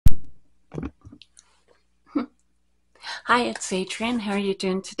Hi, it's Adrienne. How are you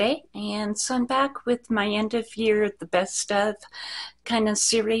doing today? And so I'm back with my end of year, the best of kind of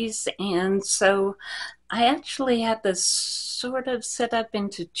series. And so I actually had this sort of set up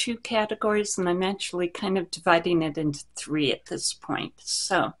into two categories, and I'm actually kind of dividing it into three at this point.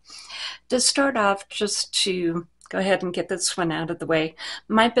 So to start off, just to go ahead and get this one out of the way,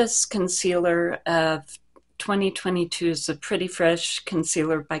 my best concealer of 2022 is a Pretty Fresh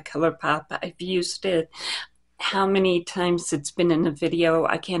concealer by Colourpop. I've used it. How many times it's been in a video,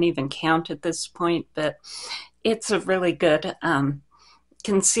 I can't even count at this point, but it's a really good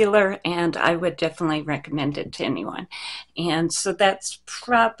concealer, and I would definitely recommend it to anyone. And so that's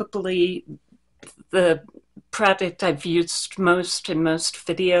probably the product I've used most in most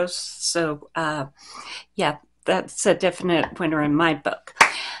videos. So yeah, that's a definite winner in my book.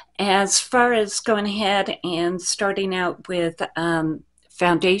 As far as going ahead and starting out with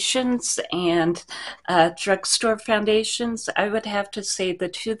foundations and drugstore foundations, I would have to say the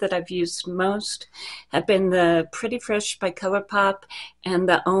two that I've used most have been the Pretty Fresh by Colourpop and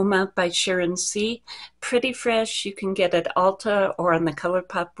the Uoma by Sharon. Pretty Fresh you can get at Ulta or on the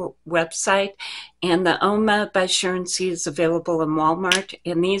Colourpop website, and the Uoma by Sharon is available in Walmart,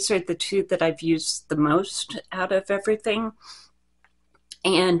 and these are the two that I've used the most out of everything.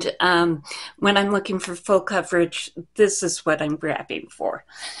 And when I'm looking for full coverage, this is what I'm grabbing for.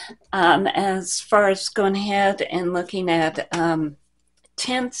 As far as going ahead and looking at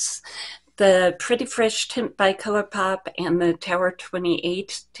tints, the Pretty Fresh tint by Colourpop and the Tower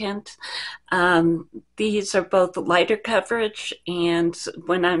 28 tint. These are both lighter coverage, and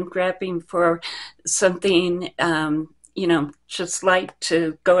when I'm grabbing for something you know, just light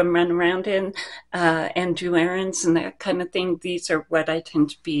to go and run around in and do errands and that kind of thing, these are what I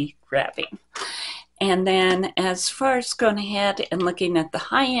tend to be grabbing. And then as far as going ahead and looking at the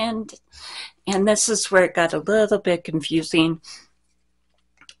high end, and this is where it got a little bit confusing,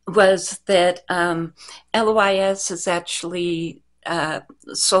 was that LOIS is actually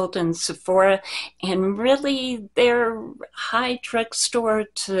sold in Sephora, and really they're high drugstore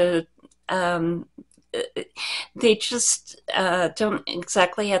to they just don't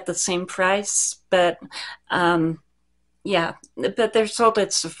exactly have the same price, but yeah, but they're sold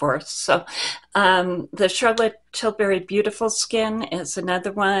at Sephora. So the Charlotte Tilbury Beautiful Skin is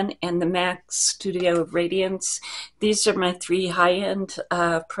another one, and the MAC Studio Radiance. These are my three high-end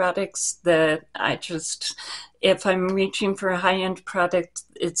products that I just, if I'm reaching for a high-end product,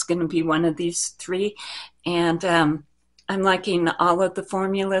 it's going to be one of these three. And I'm liking all of the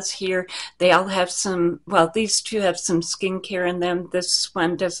formulas here. They all have some, well, these two have some skincare in them. This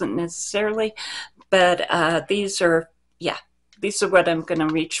one doesn't necessarily, but these are, yeah, these are what I'm going to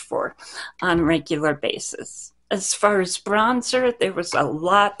reach for on a regular basis. As far as bronzer, there was a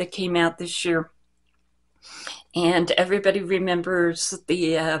lot that came out this year. And everybody remembers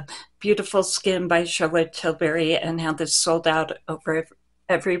the Beautiful Skin by Charlotte Tilbury and how this sold out over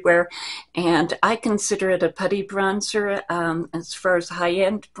everywhere, and I consider it a putty bronzer. As far as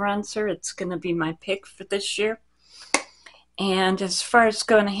high-end bronzer, it's going to be my pick for this year. And as far as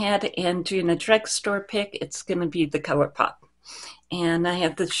going ahead and doing a drugstore pick, it's going to be the Colourpop. And I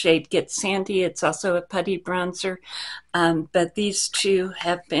have the shade Get Sandy. It's also a putty bronzer, but these two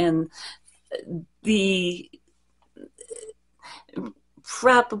have been the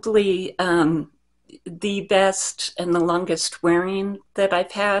probably the best and the longest wearing that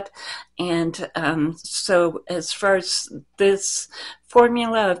I've had. And so as far as this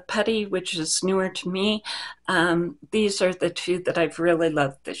formula of putty, which is newer to me, these are the two that I've really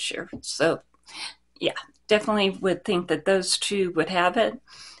loved this year. So yeah, definitely would think that those two would have it.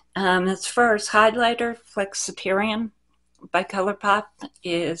 As far as highlighter, Flexitarian by Colourpop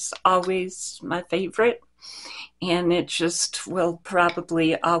is always my favorite, and it just will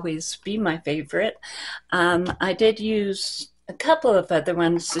probably always be my favorite. I did use a couple of other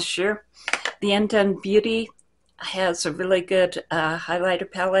ones this year. The Undone Beauty has a really good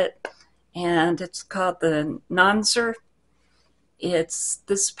highlighter palette, and it's called the Nonzer. It's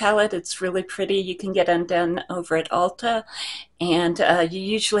this palette. It's really pretty. You can get Undone over at Ulta, and you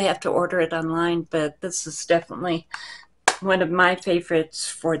usually have to order it online, but this is definitely one of my favorites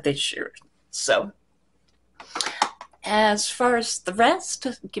for this year. So as far as the rest,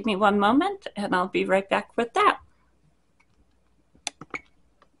 give me one moment and I'll be right back with that.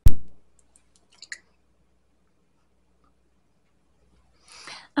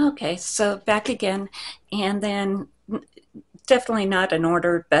 Okay, so back again, and then definitely not in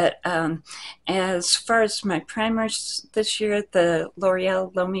order, but as far as my primers this year, the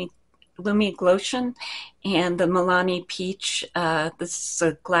L'Oreal Lumi Glotion, and the MilaniPeach. This is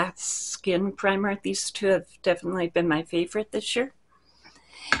a glass skin primer. These two have definitely been my favorite this year.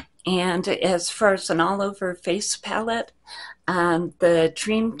 And as far as an all-over face palette, the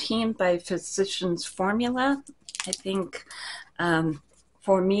Dream Team by Physicians Formula, I think,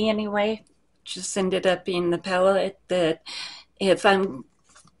 for me anyway, just ended up being the palette that if I'm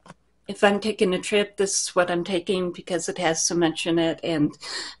taking a trip, this is what I'm taking because it has so much in it, and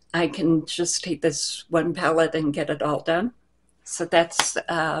I can just take this one palette and get it all done. So that's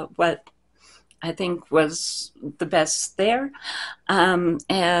what I think was the best there.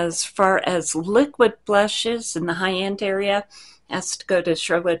 As far as liquid blushes in the high-end area, has to go to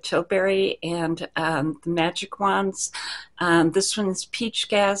Charlotte Tilbury and the Magic Wands. This one's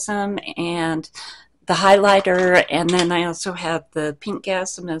Pinkgasm and the highlighter, and then I also have the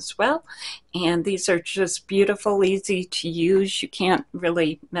Pinkgasm as well. And these are just beautiful, easy to use. You can't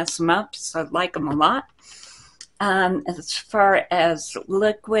really mess them up, so I like them a lot. As far as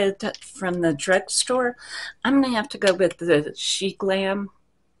liquid from the drugstore, I'm going to have to go with the SheGlam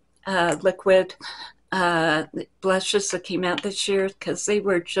liquid blushes that came out this year because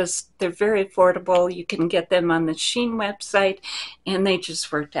they're very affordable. You can get them on the Shein website, and they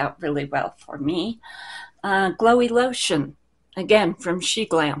just worked out really well for me. Glowy Lotion, again, from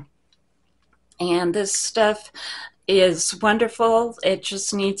SheGlam. And this stuff is wonderful. It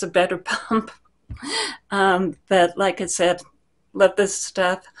just needs a better pump. But like I said, love this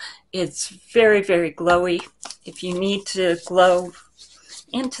stuff. It's very, very glowy. If you need to glow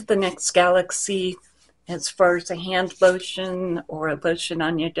into the next galaxy as far as a hand lotion or a lotion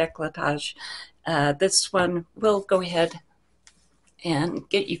on your décolletage, this one will go ahead and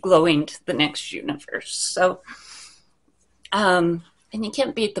get you glowing to the next universe. So, and you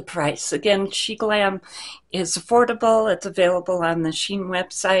can't beat the price. Again, SheGlam is affordable. It's available on the Shein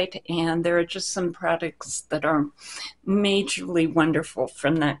website, and there are just some products that are majorly wonderful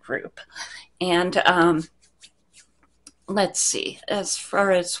from that group. And let's see, as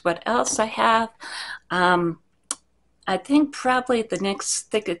far as what else I have, I think probably the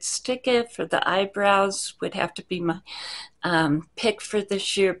next Thicket Sticket for the eyebrows would have to be my pick for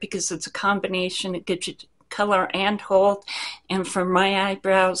this year because it's a combination. It gives you color and hold, and for my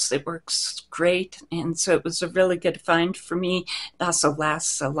eyebrows it works great, and so it was a really good find for me. It also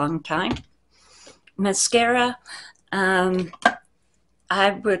lasts a long time. Mascara,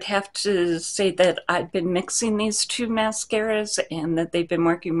 I would have to say that I've been mixing these two mascaras and that they've been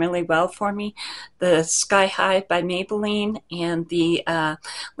working really well for me. The Sky High by Maybelline and the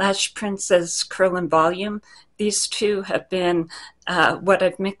Lash Princess Curl and Volume. These two have been what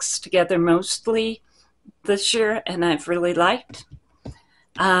I've mixed together mostly this year, and I've really liked.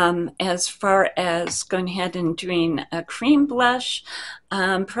 As far as going ahead and doing a cream blush,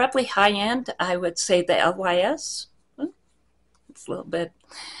 probably high-end, I would say the LYS. It's a little bit.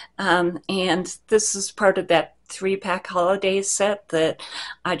 And this is part of that 3-pack holiday set that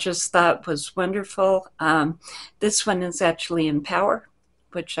I just thought was wonderful. This one is actually in Power,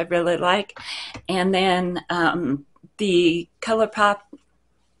 which I really like. And then the Colourpop,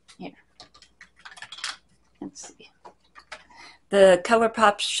 here, let's see. The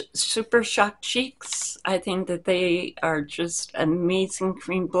Colourpop Supershock Cheeks, I think that they are just amazing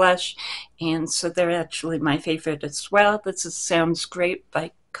cream blush, and so they're actually my favorite as well. This Sounds Great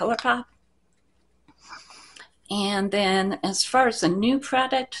by Colourpop. And then as far as a new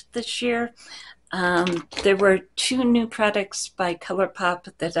product this year, there were 2 new products by Colourpop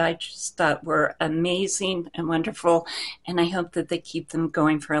that I just thought were amazing and wonderful, and I hope that they keep them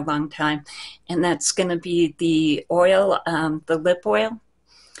going for a long time. And that's going to be the oil, the lip oil,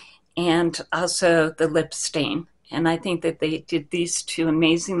 and also the lip stain. And I think that they did these 2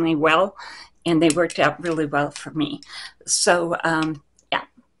 amazingly well, and they worked out really well for me. So, yeah,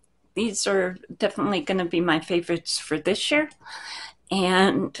 these are definitely going to be my favorites for this year.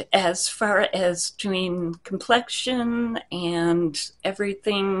 And as far as doing complexion and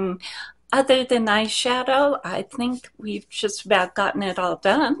everything other than eyeshadow, I think we've just about gotten it all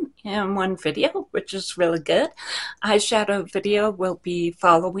done in one video, which is really good. Eyeshadow video will be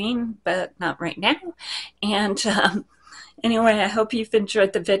following, but not right now. And anyway, I hope you've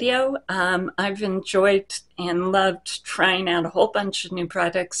enjoyed the video. I've enjoyed and loved trying out a whole bunch of new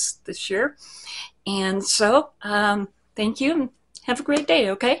products this year. And so, thank you. Have a great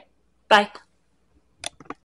day, okay? Bye.